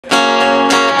Started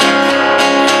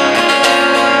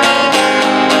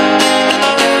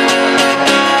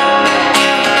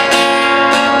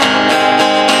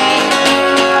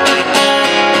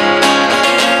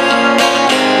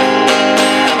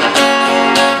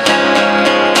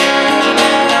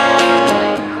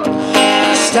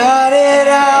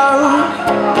out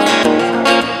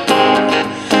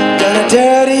down a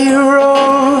dirty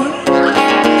road.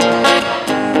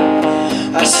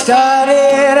 I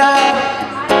started out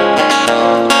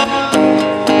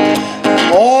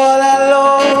all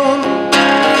alone.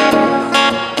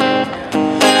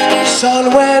 The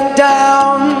sun went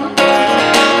down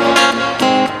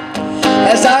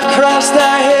as I crossed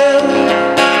the hill.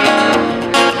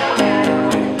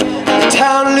 The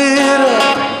town lit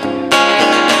up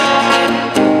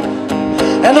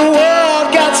and the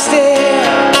world got still.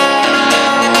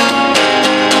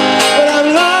 But I'm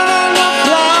learning to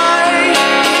fly.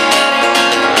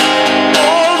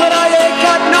 Oh, but I ain't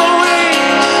got no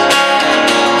wings.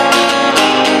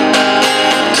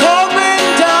 Coming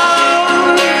down,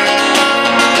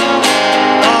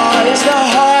 oh, it's the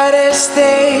hardest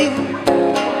thing.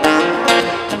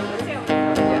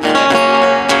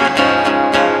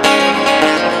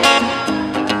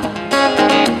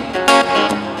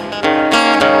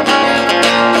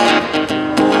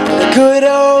 Good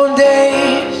old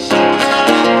days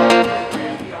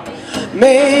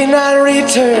may not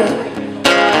return.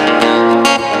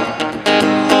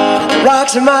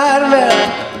 Rocks might melt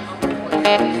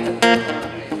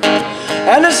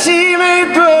and the sea may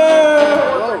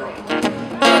burn.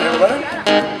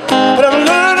 But I'm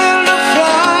learning to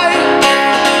fly.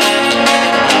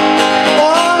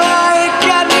 Oh, but I ain't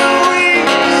got no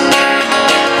wings.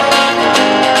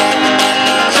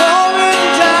 Coming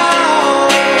down,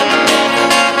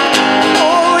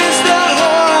 oh, it's the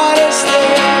hardest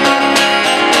thing.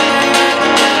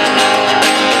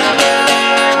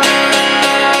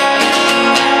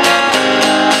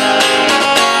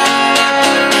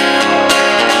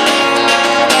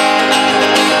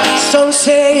 Some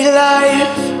say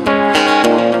life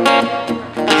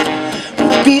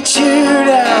will beat you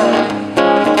down.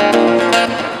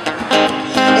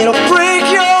 It'll break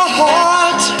your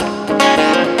heart.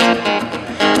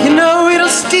 You know it'll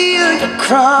steal your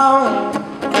crown.